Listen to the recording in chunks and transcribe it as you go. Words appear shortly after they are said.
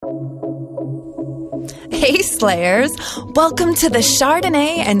Hey Slayers, welcome to the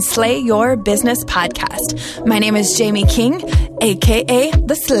Chardonnay and Slay Your Business podcast. My name is Jamie King, aka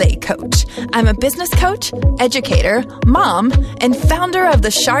the Slay Coach. I'm a business coach, educator, mom, and founder of the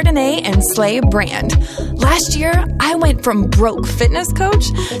Chardonnay and Slay brand. Last year, I went from broke fitness coach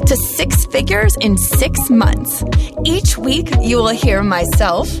to 6 figures in 6 months. Each week, you will hear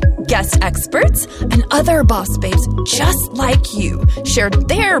myself, guest experts, and other boss babes just like you share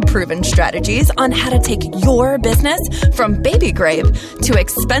their proven strategies on how to take your business from baby grape to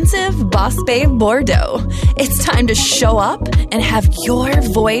expensive boss babe Bordeaux. It's time to show up and have your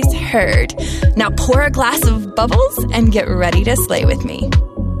voice heard. Now pour a glass of bubbles and get ready to slay with me.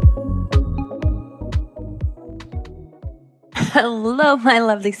 Hello, my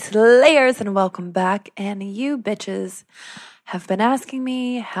lovely slayers, and welcome back. And you bitches have been asking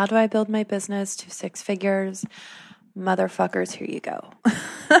me, how do I build my business to 6 figures? Motherfuckers, here you go.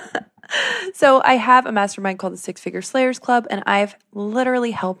 So I have a mastermind called the 6 Figure Slayers Club, and I've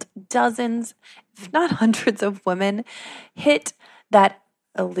literally helped dozens, if not hundreds of women hit that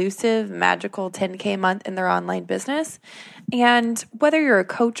elusive, magical 10K a month in their online business. And whether you're a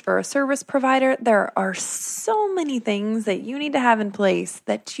coach or a service provider, there are so many things that you need to have in place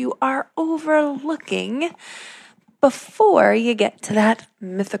that you are overlooking before you get to that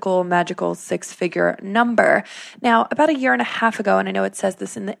mythical, magical 6-figure number. Now, about a year and a half ago, and I know it says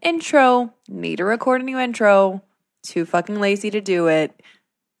this in the intro, need to record a new intro, too fucking lazy to do it,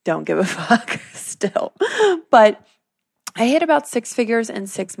 don't give a fuck still. But I hit about 6 figures in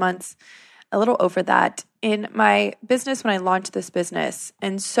 6 months, a little over that, in my business when I launched this business.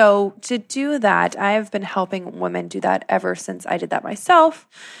 And so to do that, I have been helping women do that ever since I did that myself.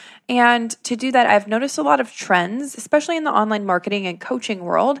 And to do that, I've noticed a lot of trends, especially in the online marketing and coaching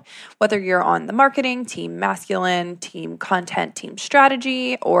world, whether you're on the marketing, team masculine, team content, team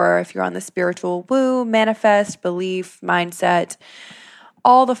strategy, or if you're on the spiritual woo, manifest, belief, mindset,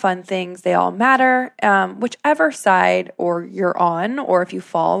 all the fun things, they all matter. Whichever side or you're on, or if you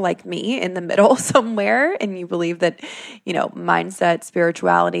fall like me in the middle somewhere and you believe that, mindset,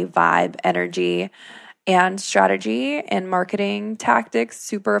 spirituality, vibe, energy, and strategy and marketing tactics,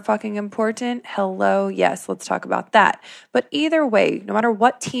 super fucking important. Hello, yes, let's talk about that. But either way, no matter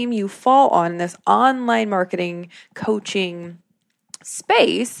what team you fall on in this online marketing coaching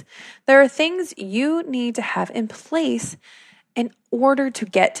space, there are things you need to have in place in order to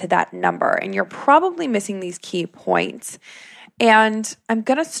get to that number. And you're probably missing these key points. And I'm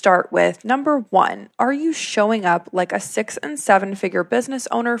going to start with number 1. Are you showing up like a 6 and 7 figure business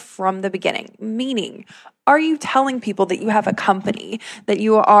owner from the beginning? Meaning, are you telling people that you have a company, that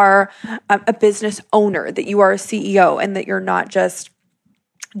you are a business owner, that you are a CEO, and that you're not just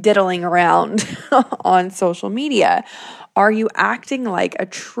diddling around on social media? Are you acting like a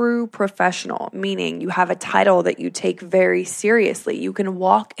true professional, meaning you have a title that you take very seriously? You can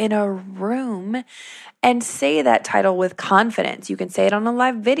walk in a room and say that title with confidence. You can say it on a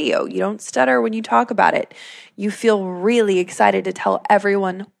live video. You don't stutter when you talk about it. You feel really excited to tell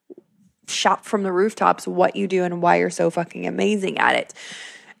everyone, shout from the rooftops, what you do and why you're so fucking amazing at it.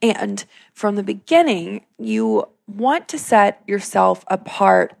 And from the beginning, you want to set yourself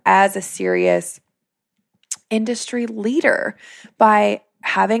apart as a serious industry leader by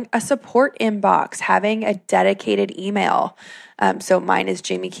having a support inbox, having a dedicated email. So mine is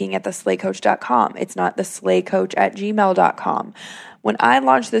jamieking@theslaycoach.com. It's not theslaycoach@gmail.com. When I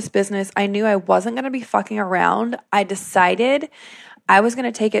launched this business, I knew I wasn't going to be fucking around. I decided I was going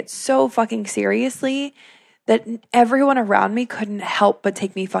to take it so fucking seriously that everyone around me couldn't help but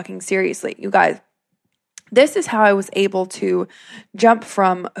take me fucking seriously. You guys, this is how I was able to jump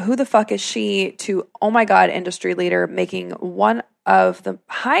from who the fuck is she to, oh my God, industry leader, making one of the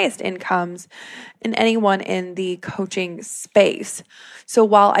highest incomes in anyone in the coaching space. So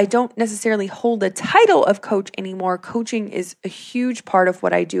while I don't necessarily hold the title of coach anymore, coaching is a huge part of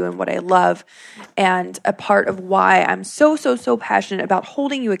what I do and what I love, and a part of why I'm so passionate about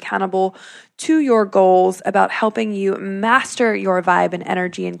holding you accountable to your goals, about helping you master your vibe and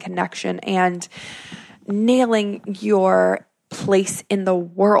energy and connection, and nailing your place in the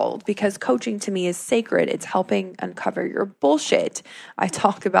world, because coaching to me is sacred. It's helping uncover your bullshit. I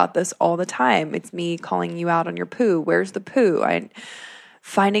talk about this all the time. It's me calling you out on your poo. Where's the poo?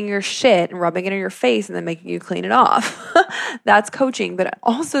 Finding your shit and rubbing it in your face and then making you clean it off. That's coaching. But I'm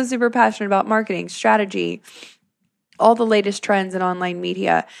also super passionate about marketing, strategy, all the latest trends in online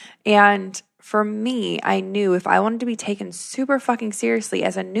media. And for me, I knew if I wanted to be taken super fucking seriously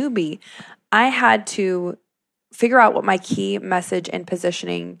as a newbie, I had to figure out what my key message and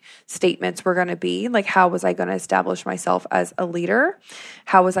positioning statements were going to be. Like, how was I going to establish myself as a leader?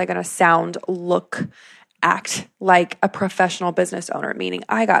 How was I going to sound, look, act like a professional business owner? Meaning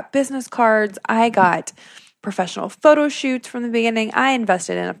I got business cards, I got professional photo shoots from the beginning. I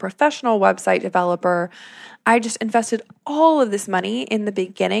invested in a professional website developer. I just invested all of this money in the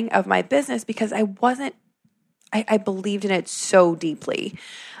beginning of my business because I believed in it so deeply.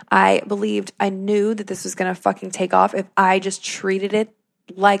 I knew that this was going to fucking take off if I just treated it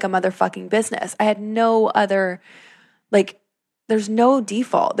like a motherfucking business. I had no other, there's no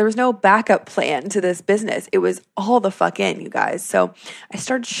default. There was no backup plan to this business. It was all the fuck in, you guys. So I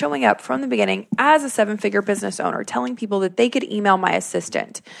started showing up from the beginning as a 7-figure business owner, telling people that they could email my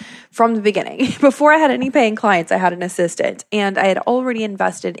assistant from the beginning. Before I had any paying clients, I had an assistant, and I had already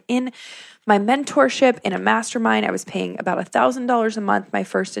invested in my mentorship in a mastermind. I was paying about $1,000 a month, my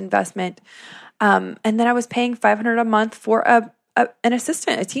first investment. And then I was paying $500 a month for an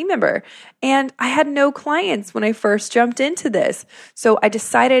assistant, a team member. And I had no clients when I first jumped into this. So I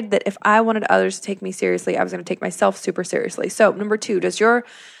decided that if I wanted others to take me seriously, I was going to take myself super seriously. So number 2, does your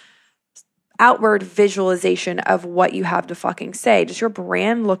outward visualization of what you have to fucking say, does your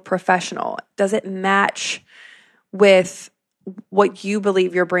brand look professional? Does it match with what you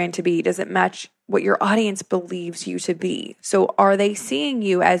believe your brand to be? Does it match what your audience believes you to be? So are they seeing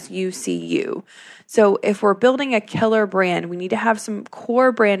you as you see you? So if we're building a killer brand, we need to have some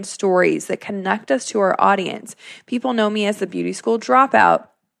core brand stories that connect us to our audience. People know me as the beauty school dropout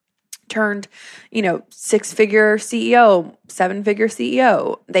turned, 6-figure CEO, 7-figure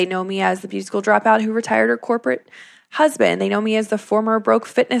CEO. They know me as the beauty school dropout who retired her corporate husband. They know me as the former broke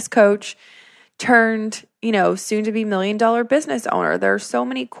fitness coach turned, soon to be $1 million business owner. There are so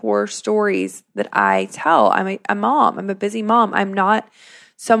many core stories that I tell. I'm a mom. I'm a busy mom. I'm not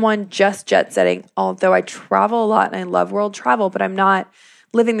someone just jet setting, although I travel a lot and I love world travel, but I'm not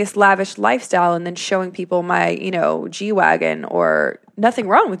living this lavish lifestyle and then showing people my, G-Wagon, or nothing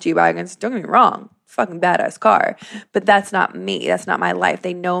wrong with G-Wagons. Don't get me wrong. Fucking badass car. But that's not me. That's not my life.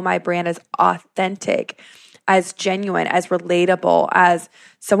 They know my brand as authentic, as genuine, as relatable, as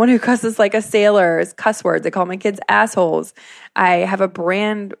someone who cusses like a sailor, is cuss words. I call my kids assholes. I have a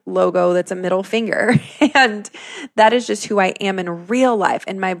brand logo that's a middle finger. And that is just who I am in real life.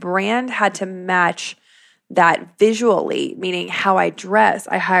 And my brand had to match that visually, meaning how I dress.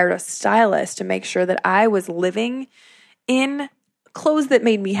 I hired a stylist to make sure that I was living in clothes that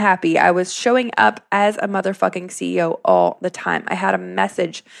made me happy. I was showing up as a motherfucking CEO all the time. I had a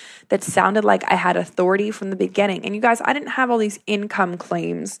message that sounded like I had authority from the beginning. And you guys, I didn't have all these income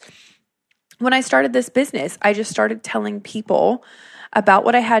claims. When I started this business, I just started telling people about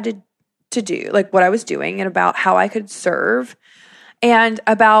what I had to do, like what I was doing, and about how I could serve, and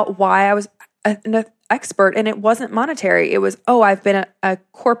about why I was an expert. And it wasn't monetary. It was, I've been a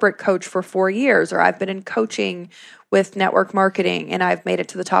corporate coach for 4 years, or I've been in coaching with network marketing and I've made it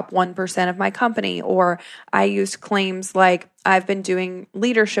to the top 1% of my company. Or I used claims like I've been doing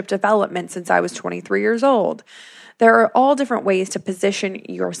leadership development since I was 23 years old. There are all different ways to position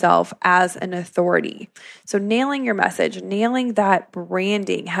yourself as an authority. So nailing your message, nailing that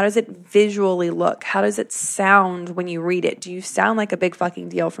branding. How does it visually look? How does it sound when you read it? Do you sound like a big fucking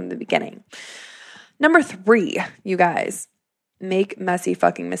deal from the beginning? Number 3, you guys, make messy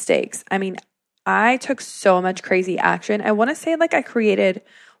fucking mistakes. I took so much crazy action. I want to say I created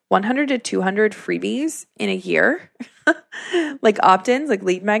 100 to 200 freebies in a year, like opt-ins, like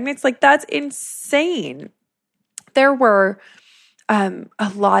lead magnets. That's insane. There were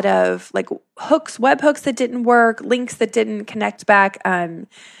a lot of hooks, web hooks that didn't work, links that didn't connect back,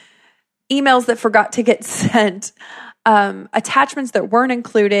 emails that forgot to get sent, attachments that weren't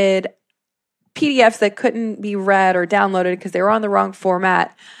included, PDFs that couldn't be read or downloaded because they were on the wrong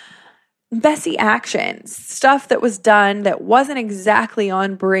format. Messy actions, stuff that was done that wasn't exactly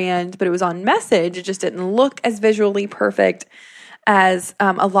on brand, but it was on message. It just didn't look as visually perfect as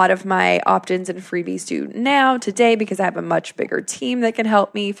a lot of my opt-ins and freebies do now today, because I have a much bigger team that can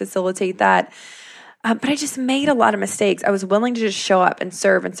help me facilitate that. But I just made a lot of mistakes. I was willing to just show up and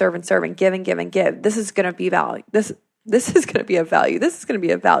serve and serve and serve and give and give and give. This is going to be value. This is going to be a value. This is going to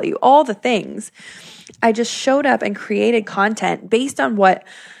be a value. All the things. I just showed up and created content based on what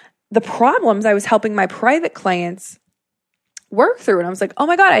the problems I was helping my private clients work through. And I was like, oh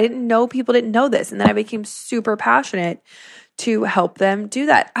my God, I didn't know people didn't know this. And then I became super passionate to help them do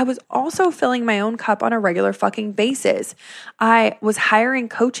that. I was also filling my own cup on a regular fucking basis. I was hiring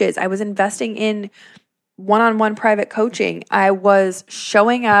coaches. I was investing in one-on-one private coaching. I was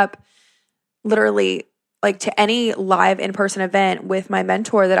showing up literally like to any live in-person event with my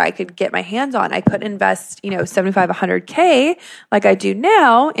mentor that I could get my hands on. I couldn't invest, 75, 100K like I do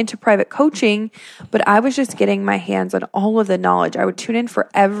now into private coaching, but I was just getting my hands on all of the knowledge. I would tune in for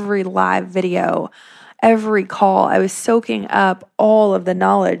every live video, every call. I was soaking up all of the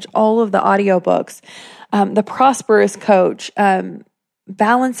knowledge, all of the audiobooks, the Prosperous Coach,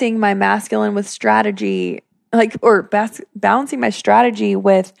 balancing my masculine with strategy, balancing my strategy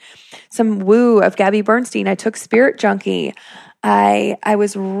with some woo of Gabby Bernstein. I took Spirit Junkie. I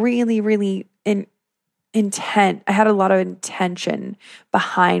was really, really intent. I had a lot of intention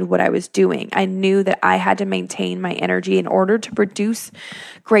behind what I was doing. I knew that I had to maintain my energy in order to produce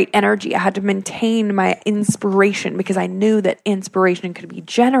great energy. I had to maintain my inspiration because I knew that inspiration could be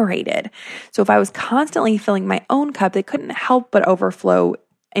generated. So if I was constantly filling my own cup, they couldn't help but overflow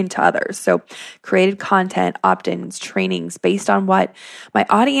into others. So created content, opt-ins, trainings based on what my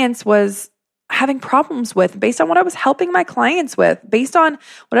audience was having problems with, based on what I was helping my clients with, based on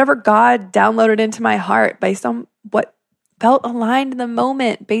whatever God downloaded into my heart, based on what felt aligned in the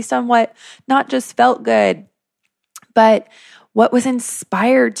moment, based on what not just felt good, but what was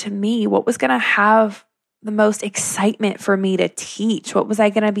inspired to me, what was going to have the most excitement for me to teach, what was I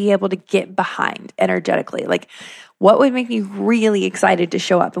going to be able to get behind energetically, like what would make me really excited to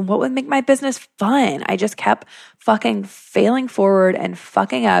show up and what would make my business fun. I just kept fucking failing forward and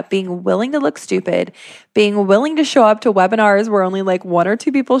fucking up, being willing to look stupid, being willing to show up to webinars where only like 1 or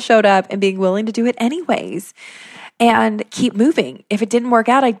 2 people showed up and being willing to do it anyways and keep moving. If it didn't work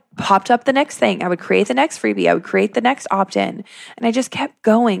out, I popped up the next thing. I would create the next freebie. I would create the next opt-in. And I just kept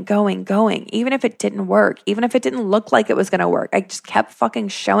going. Even if it didn't work, even if it didn't look like it was going to work, I just kept fucking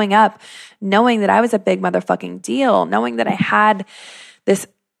showing up, knowing that I was a big motherfucking deal, knowing that I had this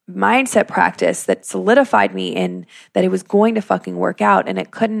mindset practice that solidified me in that it was going to fucking work out and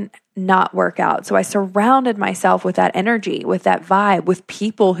it couldn't not work out. So I surrounded myself with that energy, with that vibe, with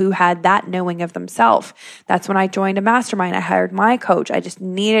people who had that knowing of themselves. That's when I joined a mastermind. I hired my coach. I just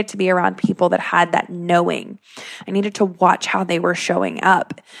needed to be around people that had that knowing. I needed to watch how they were showing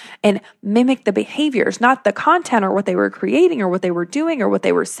up and mimic the behaviors, not the content or what they were creating or what they were doing or what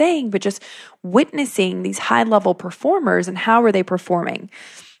they were saying, but just witnessing these high-level performers and how were they performing.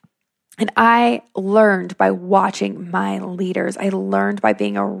 And I learned by watching my leaders. I learned by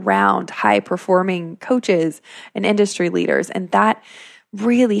being around high-performing coaches and industry leaders. And that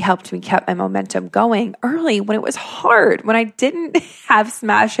really helped me keep my momentum going early when it was hard, when I didn't have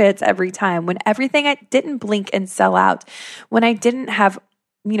smash hits every time, when everything I didn't blink and sell out, when I didn't have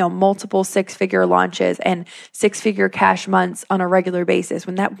multiple 6-figure launches and 6-figure cash months on a regular basis,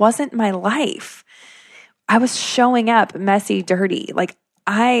 when that wasn't my life. I was showing up messy, dirty. Like,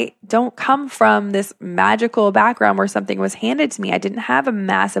 I don't come from this magical background where something was handed to me. I didn't have a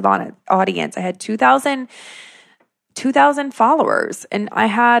massive audience. I had 2,000 followers. And I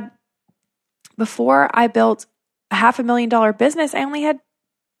had, before I built a $500,000 business, I only had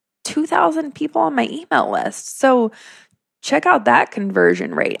 2,000 people on my email list. So check out that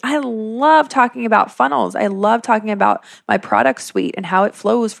conversion rate. I love talking about funnels. I love talking about my product suite and how it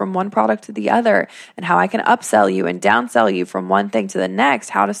flows from one product to the other and how I can upsell you and downsell you from one thing to the next,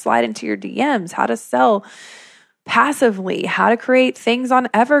 how to slide into your DMs, how to sell passively, how to create things on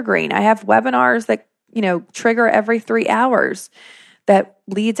Evergreen. I have webinars that, trigger every 3 hours that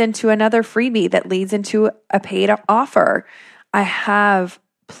leads into another freebie that leads into a paid offer. I have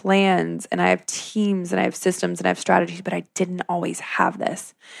plans and I have teams and I have systems and I have strategies, but I didn't always have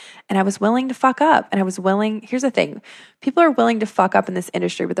this. And I was willing to fuck up. And here's the thing, people are willing to fuck up in this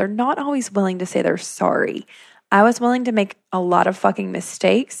industry, but they're not always willing to say they're sorry. I was willing to make a lot of fucking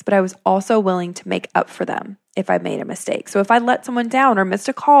mistakes, but I was also willing to make up for them if I made a mistake. So if I let someone down or missed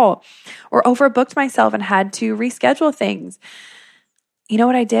a call or overbooked myself and had to reschedule things, you know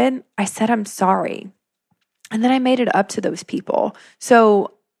what I did? I said, I'm sorry. And then I made it up to those people.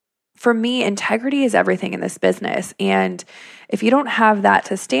 So for me, integrity is everything in this business. And if you don't have that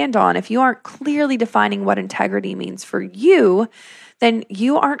to stand on, if you aren't clearly defining what integrity means for you, then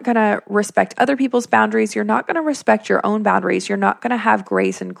you aren't going to respect other people's boundaries. You're not going to respect your own boundaries. You're not going to have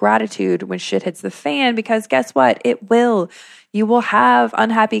grace and gratitude when shit hits the fan, because guess what? It will. You will have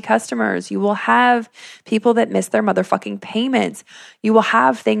unhappy customers. You will have people that miss their motherfucking payments. You will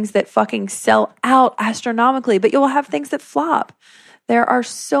have things that fucking sell out astronomically, but you will have things that flop. There are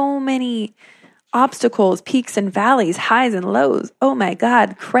so many obstacles, peaks and valleys, highs and lows. Oh my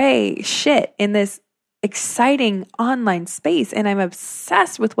God, cray shit in this exciting online space. And I'm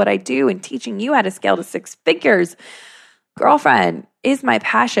obsessed with what I do, and teaching you how to scale to 6 figures, girlfriend, is my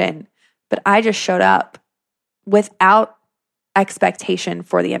passion. But I just showed up without expectation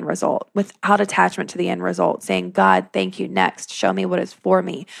for the end result, without attachment to the end result, saying, God, thank you. Next, show me what is for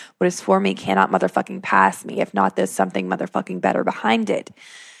me. What is for me cannot motherfucking pass me. If not this, something motherfucking better behind it.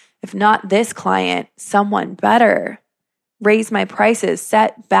 If not this client, someone better. Raise my prices,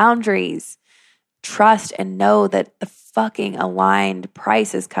 set boundaries, trust and know that the fucking aligned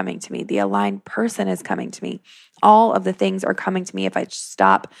price is coming to me. The aligned person is coming to me. All of the things are coming to me if I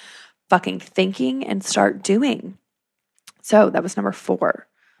stop fucking thinking and start doing. So that was number 4.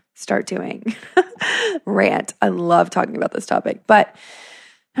 Start doing. Rant. I love talking about this topic. But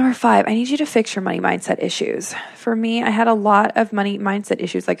number 5, I need you to fix your money mindset issues. For me, I had a lot of money mindset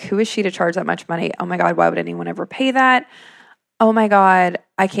issues. Like, who is she to charge that much money? Oh my God, why would anyone ever pay that? Oh my God,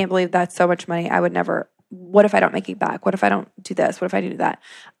 I can't believe that's so much money. I would never. What if I don't make it back? What if I don't do this? What if I do that?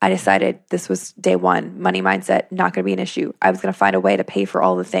 I decided this was day 1. Money mindset, not going to be an issue. I was going to find a way to pay for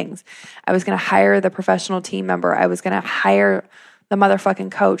all the things. I was going to hire the professional team member. I was going to hire the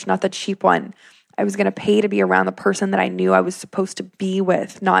motherfucking coach, not the cheap one. I was going to pay to be around the person that I knew I was supposed to be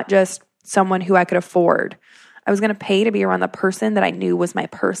with, not just someone who I could afford. I was going to pay to be around the person that I knew was my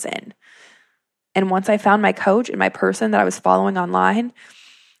person. And once I found my coach and my person that I was following online,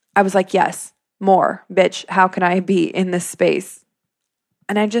 I was like, yes, more, bitch. How can I be in this space?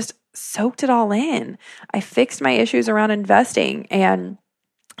 And I just soaked it all in. I fixed my issues around investing. And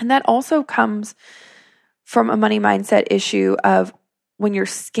that also comes from a money mindset issue of, when you're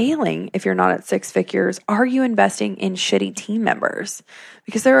scaling, if you're not at 6 figures, are you investing in shitty team members?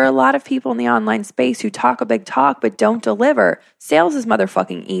 Because there are a lot of people in the online space who talk a big talk but don't deliver. Sales is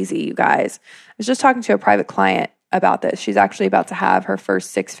motherfucking easy, you guys. I was just talking to a private client about this. She's actually about to have her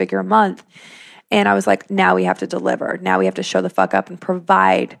first 6-figure month. And I was like, now we have to deliver. Now we have to show the fuck up and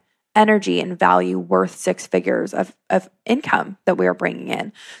provide energy and value worth 6 figures of income that we are bringing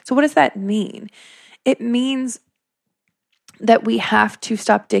in. So what does that mean? It means that we have to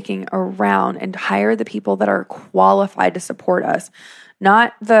stop dicking around and hire the people that are qualified to support us,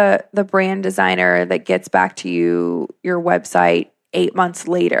 not the brand designer that gets back to you, your website 8 months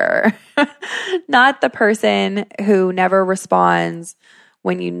later, not the person who never responds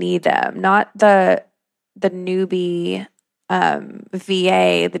when you need them, not the newbie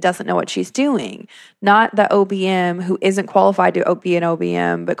VA that doesn't know what she's doing, not the OBM who isn't qualified to be an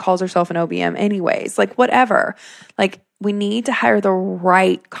OBM but calls herself an OBM anyways, like whatever. Like, we need to hire the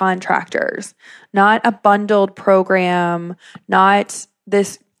right contractors, not a bundled program, not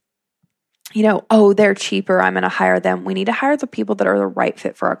this, oh, they're cheaper, I'm going to hire them. We need to hire the people that are the right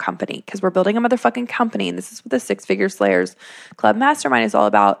fit for our company, because we're building a motherfucking company. And this is what the 6-Figure Slayers Club Mastermind is all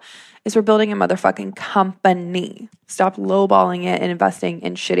about, is we're building a motherfucking company. Stop lowballing it and investing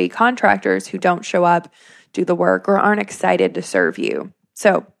in shitty contractors who don't show up, do the work, or aren't excited to serve you.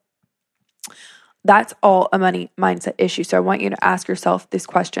 So that's all a money mindset issue. So I want you to ask yourself these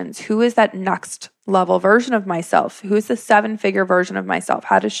questions. Who is that next level version of myself? Who is the 7-figure version of myself?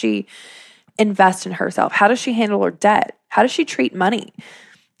 How does she invest in herself? How does she handle her debt? How does she treat money?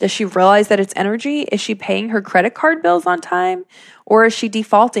 Does she realize that it's energy? Is she paying her credit card bills on time? Or is she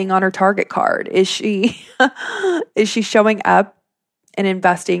defaulting on her Target card? Is she showing up and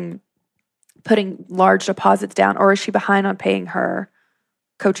investing, putting large deposits down? Or is she behind on paying her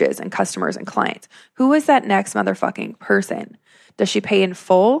coaches and customers and clients? Who is that next motherfucking person? Does she pay in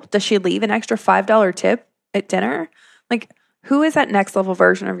full? Does she leave an extra $5 tip at dinner? Like, who is that next level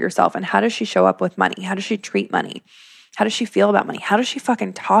version of yourself? And how does she show up with money? How does she treat money? How does she feel about money? How does she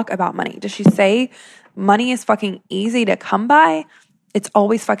fucking talk about money? Does she say money is fucking easy to come by? It's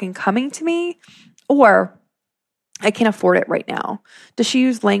always fucking coming to me? Or I can't afford it right now? Does she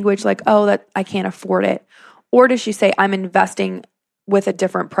use language like, oh, that I can't afford it? Or does she say, I'm investing with a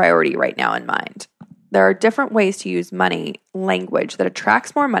different priority right now in mind? There are different ways to use money language that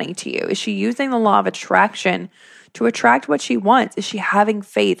attracts more money to you. Is she using the law of attraction to attract what she wants? Is she having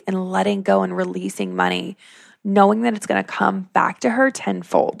faith and letting go and releasing money, knowing that it's going to come back to her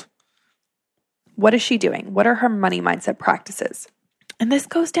tenfold? What is she doing? What are her money mindset practices? And this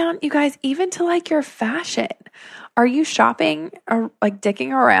goes down, you guys, even to like your fashion. Are you shopping or like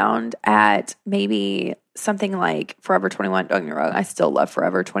dicking around at maybe something like Forever 21? Don't get me wrong, I still love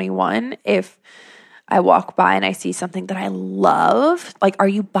Forever 21. If I walk by and I see something that I love, like, are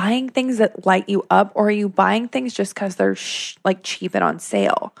you buying things that light you up, or are you buying things just because they're like cheap and on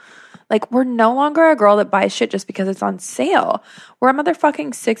sale? Like, we're no longer a girl that buys shit just because it's on sale. We're a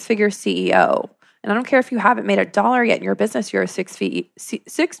motherfucking 6-figure CEO. And I don't care if you haven't made $1 yet in your business, you're a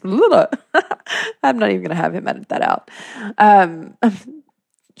I'm not even going to have him edit that out.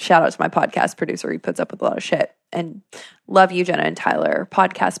 shout out to my podcast producer. He puts up with a lot of shit. And love you, Jenna and Tyler.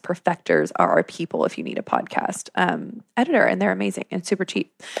 Podcast perfecters are our people if you need a podcast editor, and they're amazing and super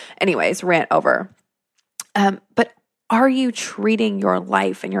cheap. Anyways, rant over. But are you treating your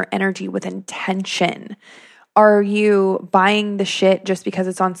life and your energy with intention? Are you buying the shit just because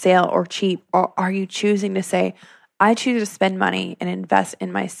it's on sale or cheap? Or are you choosing to say, I choose to spend money and invest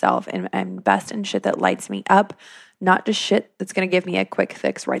in myself and invest in shit that lights me up, not just shit that's going to give me a quick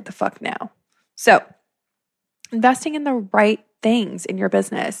fix right the fuck now. So investing in the right things in your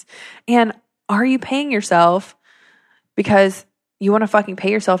business. And are you paying yourself because you want to fucking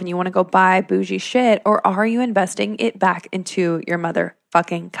pay yourself and you want to go buy bougie shit? Or are you investing it back into your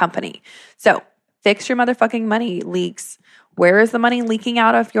motherfucking company? So fix your motherfucking money leaks. Where is the money leaking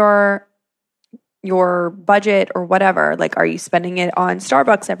out of your budget or whatever? Like, are you spending it on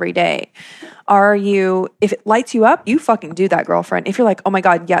Starbucks every day? If it lights you up, you fucking do that, girlfriend. If you're like, oh my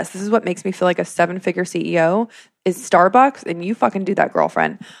God, yes, this is what makes me feel like a 7-figure CEO is Starbucks, and you fucking do that,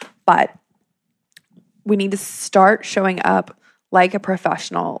 girlfriend. But we need to start showing up like a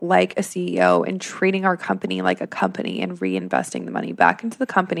professional, like a CEO, and treating our company like a company and reinvesting the money back into the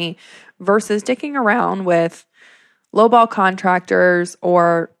company versus dicking around with lowball contractors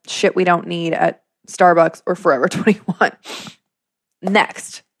or shit we don't need at Starbucks or Forever 21.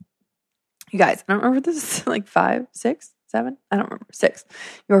 Next, you guys, I don't remember this is like 5, 6, 7. I don't remember 6.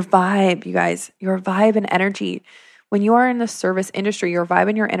 Your vibe, you guys, your vibe and energy. When you are in the service industry, your vibe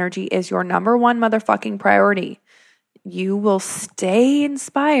and your energy is your number one motherfucking priority. You will stay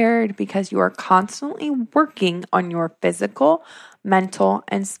inspired because you are constantly working on your physical, mental,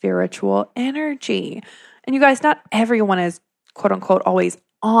 and spiritual energy. And you guys, not everyone is quote unquote always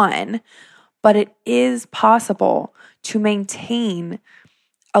on, but it is possible to maintain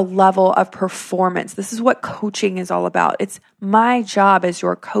a level of performance. This is what coaching is all about. It's my job as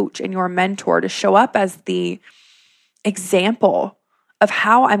your coach and your mentor to show up as the example of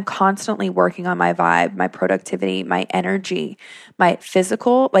how I'm constantly working on my vibe, my productivity, my energy, my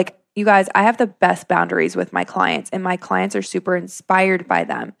physical. Like, you guys, I have the best boundaries with my clients, and my clients are super inspired by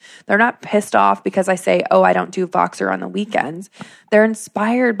them. They're not pissed off because I say, oh, I don't do Voxer on the weekends. They're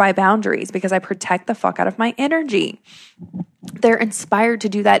inspired by boundaries because I protect the fuck out of my energy. They're inspired to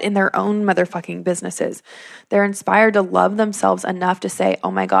do that in their own motherfucking businesses. They're inspired to love themselves enough to say, oh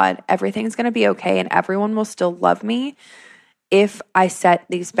my God, everything's going to be okay and everyone will still love me if I set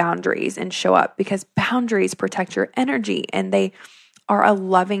these boundaries and show up, because boundaries protect your energy and they are a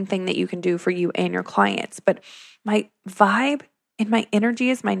loving thing that you can do for you and your clients. But my vibe and my energy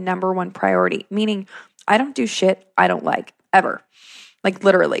is my number one priority, meaning I don't do shit I don't like ever, like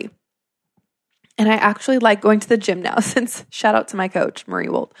literally. And I actually like going to the gym now since, shout out to my coach, Marie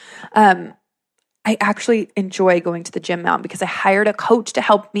Wold. I actually enjoy going to the gym now because I hired a coach to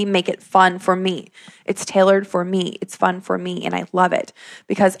help me make it fun for me. It's tailored for me. It's fun for me. And I love it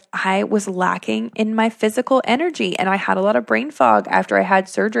because I was lacking in my physical energy and I had a lot of brain fog after I had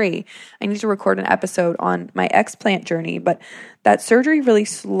surgery. I need to record an episode on my explant journey, but that surgery really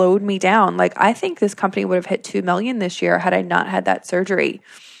slowed me down. Like, I think this company would have hit 2 million this year had I not had that surgery.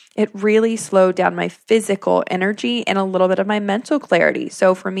 It really slowed down my physical energy and a little bit of my mental clarity.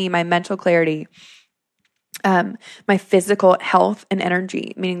 So for me, my mental clarity, my physical health and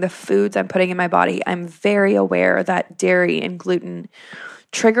energy, meaning the foods I'm putting in my body, I'm very aware that dairy and gluten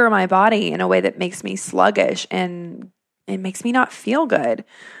trigger my body in a way that makes me sluggish and it makes me not feel good.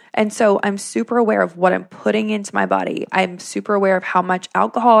 And so I'm super aware of what I'm putting into my body. I'm super aware of how much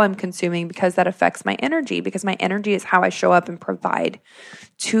alcohol I'm consuming because that affects my energy, because my energy is how I show up and provide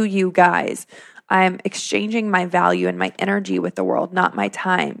to you guys. I'm exchanging my value and my energy with the world, not my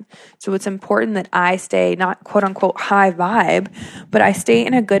time. So it's important that I stay not quote unquote high vibe, but I stay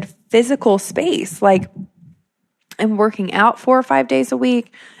in a good physical space. Like, I'm working out 4 or 5 days a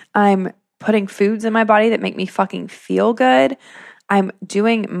week. I'm putting foods in my body that make me fucking feel good. I'm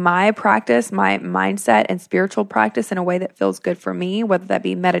doing my practice, my mindset and spiritual practice in a way that feels good for me, whether that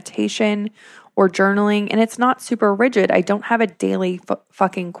be meditation or journaling. And it's not super rigid. I don't have a daily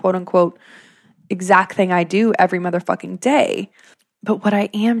fucking quote unquote exact thing I do every motherfucking day. But what I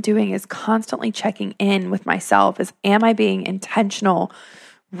am doing is constantly checking in with myself is, am I being intentional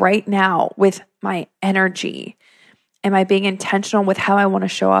right now with my energy? Am I being intentional with how I want to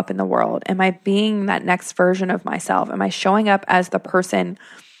show up in the world? Am I being that next version of myself? Am I showing up as the person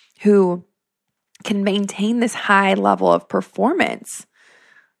who can maintain this high level of performance?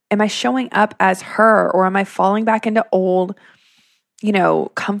 Am I showing up as her, or am I falling back into old,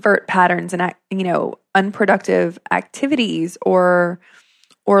 comfort patterns and, unproductive activities or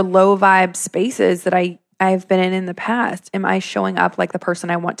low vibe spaces that I I've been in the past, am I showing up like the person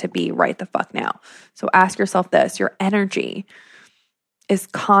I want to be right the fuck now? So ask yourself this, your energy is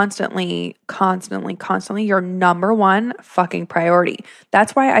constantly your number one fucking priority.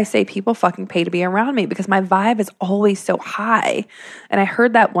 That's why I say people fucking pay to be around me, because my vibe is always so high. And I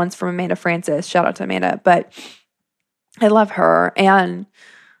heard that once from Amanda Francis. Shout out to Amanda, but I love her. And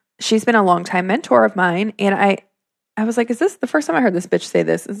she's been a longtime mentor of mine. And I was like, is this the first time I heard this bitch say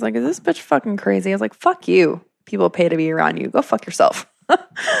this? It's like, is this bitch fucking crazy? I was like, fuck you. People pay to be around you. Go fuck yourself.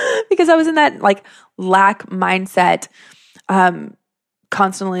 Because I was in that like lack mindset,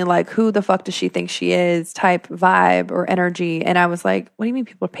 constantly like, who the fuck does she think she is type vibe or energy. And I was like, what do you mean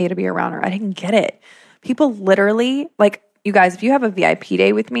people pay to be around her? I didn't get it. People literally, like, you guys, if you have a VIP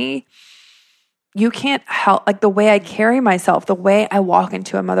day with me, you can't help, like, the way I carry myself, the way I walk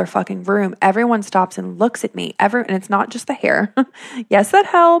into a motherfucking room, everyone stops and looks at me. And it's not just the hair. Yes, that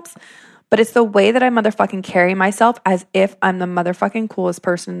helps. But it's the way that I motherfucking carry myself as if I'm the motherfucking coolest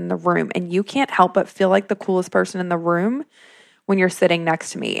person in the room. And you can't help but feel like the coolest person in the room when you're sitting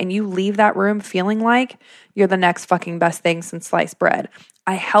next to me, and you leave that room feeling like you're the next fucking best thing since sliced bread.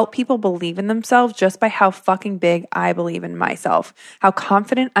 I help people believe in themselves just by how fucking big I believe in myself. How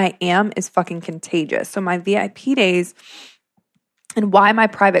confident I am is fucking contagious. So my VIP days, and why my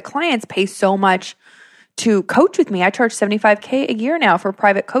private clients pay so much to coach with me. I charge $75K a year now for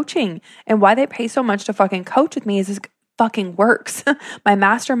private coaching. And why they pay so much to fucking coach with me is this fucking works. My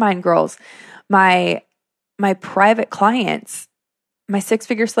mastermind girls, my private clients, my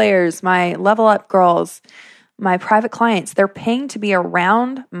six-figure slayers, my level up girls, my private clients, they're paying to be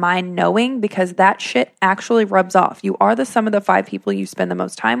around my knowing, because that shit actually rubs off. You are the sum of the 5 people you spend the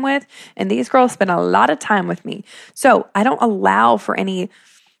most time with, and these girls spend a lot of time with me. So I don't allow for any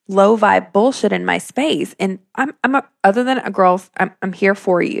low vibe bullshit in my space. And other than a girl, I'm here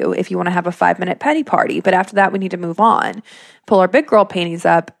for you if you want to have a 5-minute petty party. But after that, we need to move on, pull our big girl panties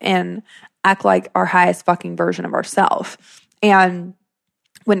up, and act like our highest fucking version of ourselves. And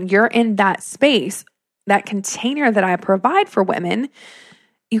when you're in that space, that container that I provide for women,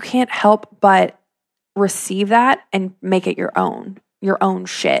 you can't help but receive that and make it your own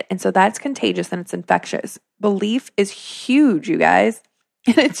shit. And so that's contagious and it's infectious. Belief is huge, you guys.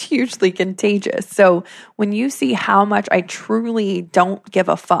 And it's hugely contagious. So when you see how much I truly don't give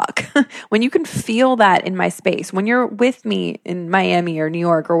a fuck, when you can feel that in my space, when you're with me in Miami or New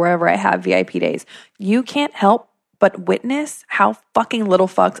York or wherever I have VIP days, you can't help but witness how fucking little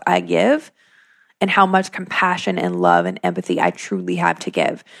fucks I give and how much compassion and love and empathy I truly have to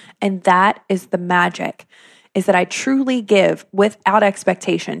give. And that is the magic, is that I truly give without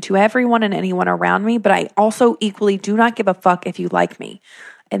expectation to everyone and anyone around me, but I also equally do not give a fuck if you like me.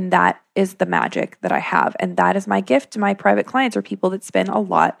 And that is the magic that I have. And that is my gift to my private clients, or people that spend a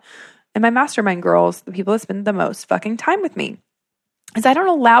lot. And my mastermind girls, the people that spend the most fucking time with me. Is I don't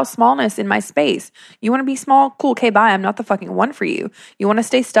allow smallness in my space. You want to be small? Cool. Okay, bye. I'm not the fucking one for you. You want to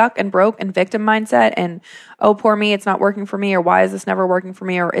stay stuck and broke and victim mindset and, oh, poor me, it's not working for me, or why is this never working for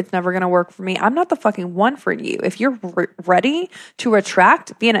me, or it's never going to work for me. I'm not the fucking one for you. If you're ready to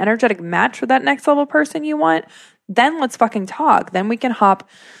attract, be an energetic match for that next level person you want, then let's fucking talk. Then we can hop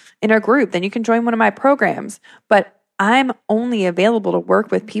in a group. Then you can join one of my programs. But I'm only available to work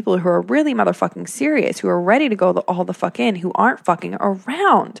with people who are really motherfucking serious, who are ready to go all the fuck in, who aren't fucking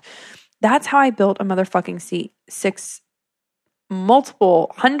around. That's how I built a motherfucking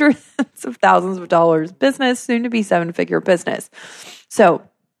multiple hundreds of thousands of dollars business, soon to be 7-figure business. So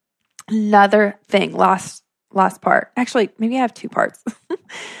another thing, last part. Actually, maybe I have 2 parts.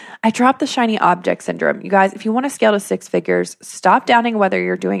 I dropped the shiny object syndrome. You guys, if you want to scale to 6 figures, stop doubting whether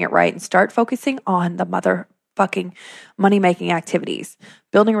you're doing it right and start focusing on the motherfucking money-making activities,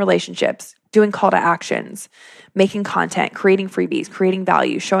 building relationships, doing call to actions, making content, creating freebies, creating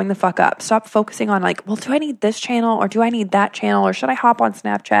value, showing the fuck up. Stop focusing on like, well, do I need this channel or do I need that channel, or should I hop on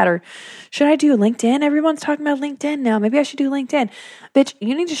Snapchat, or should I do LinkedIn? Everyone's talking about LinkedIn now. Maybe I should do LinkedIn. Bitch,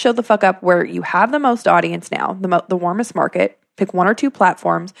 you need to show the fuck up where you have the most audience now, the warmest market. Pick 1 or 2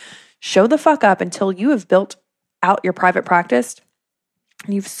 platforms. Show the fuck up until you have built out your private practice.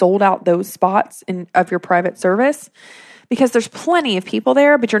 You've sold out those spots of your private service, because there's plenty of people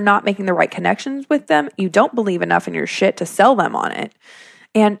there, but you're not making the right connections with them. You don't believe enough in your shit to sell them on it.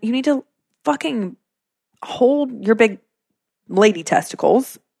 And you need to fucking hold your big lady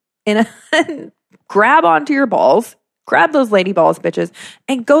testicles and grab onto your balls, grab those lady balls, bitches,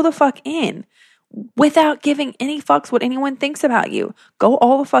 and go the fuck in. Without giving any fucks what anyone thinks about you. Go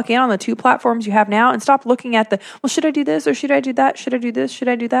all the fuck in on the 2 platforms you have now, and stop looking at well, should I do this or should I do that? Should I do this? Should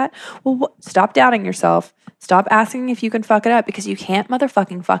I do that? Well, stop doubting yourself. Stop asking if you can fuck it up, because you can't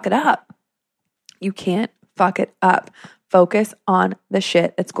motherfucking fuck it up. You can't fuck it up. Focus on the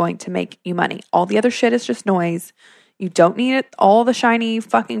shit that's going to make you money. All the other shit is just noise. You don't need it, all the shiny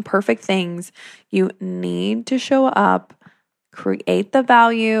fucking perfect things. You need to show up, create the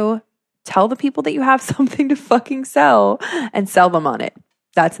value, tell the people that you have something to fucking sell, and sell them on it.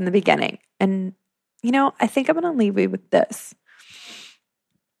 That's in the beginning. And, I think I'm going to leave you with this.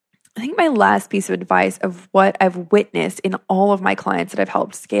 I think my last piece of advice of what I've witnessed in all of my clients that I've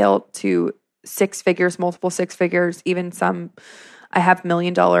helped scale to 6 figures, multiple 6 figures, even some I have $1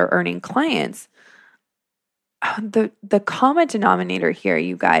 million earning clients. The common denominator here,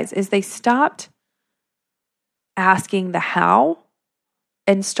 you guys, is they stopped asking the how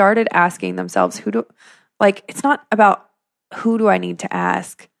and started asking themselves it's not about who do I need to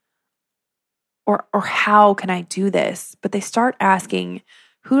ask or how can I do this, but they start asking,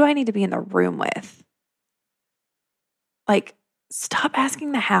 who do I need to be in the room with? Stop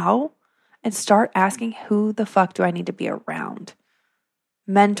asking the how and start asking, who the fuck do I need to be around?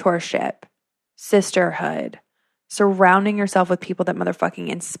 Mentorship, sisterhood, surrounding yourself with people that motherfucking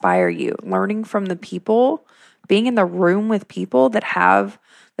inspire you, learning from the people, being in the room with people that have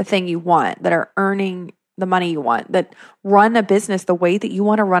the thing you want, that are earning the money you want, that run a business the way that you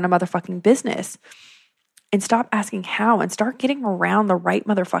want to run a motherfucking business. And stop asking how and start getting around the right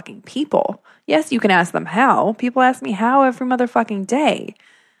motherfucking people. Yes, you can ask them how. People ask me how every motherfucking day.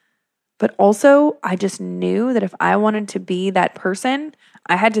 But also, I just knew that if I wanted to be that person,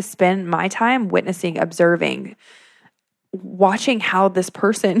 I had to spend my time witnessing, observing, watching how this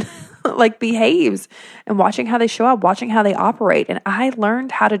person behaves and watching how they show up, watching how they operate. And I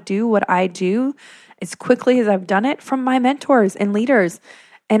learned how to do what I do as quickly as I've done it from my mentors and leaders.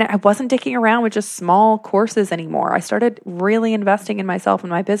 And I wasn't dicking around with just small courses anymore. I started really investing in myself and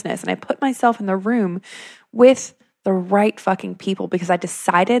my business. And I put myself in the room with the right fucking people because I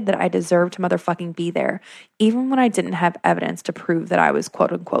decided that I deserved to motherfucking be there, even when I didn't have evidence to prove that I was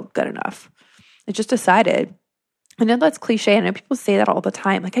quote unquote good enough. I just decided. I know that's cliche. I know people say that all the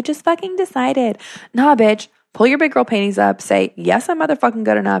time. I just fucking decided. Nah, bitch. Pull your big girl panties up. Say, yes, I'm motherfucking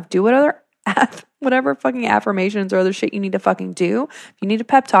good enough. Do whatever fucking affirmations or other shit you need to fucking do. If you need a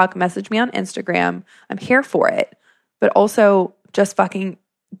pep talk, message me on Instagram. I'm here for it. But also just fucking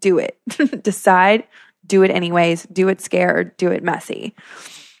do it. Decide, do it anyways. Do it scared, do it messy.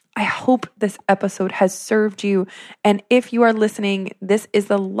 I hope this episode has served you. And if you are listening, this is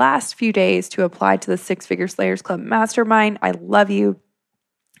the last few days to apply to the 6 Figure Slayers Club Mastermind. I love you.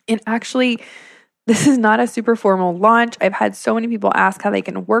 And actually, this is not a super formal launch. I've had so many people ask how they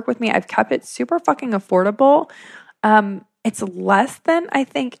can work with me. I've kept it super fucking affordable. It's less than, I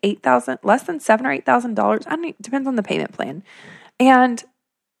think, less than $7,000 or $8,000. I don't know, it depends on the payment plan. And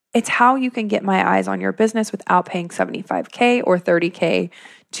it's how you can get my eyes on your business without paying $75K or $30K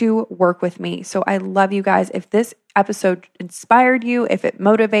to work with me. So I love you guys. If this episode inspired you, if it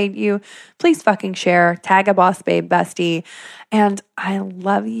motivated you, please fucking share, tag a boss babe bestie. And I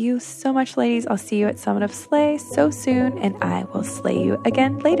love you so much, ladies. I'll see you at Summit of Slay so soon, and I will slay you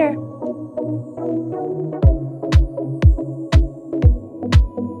again later.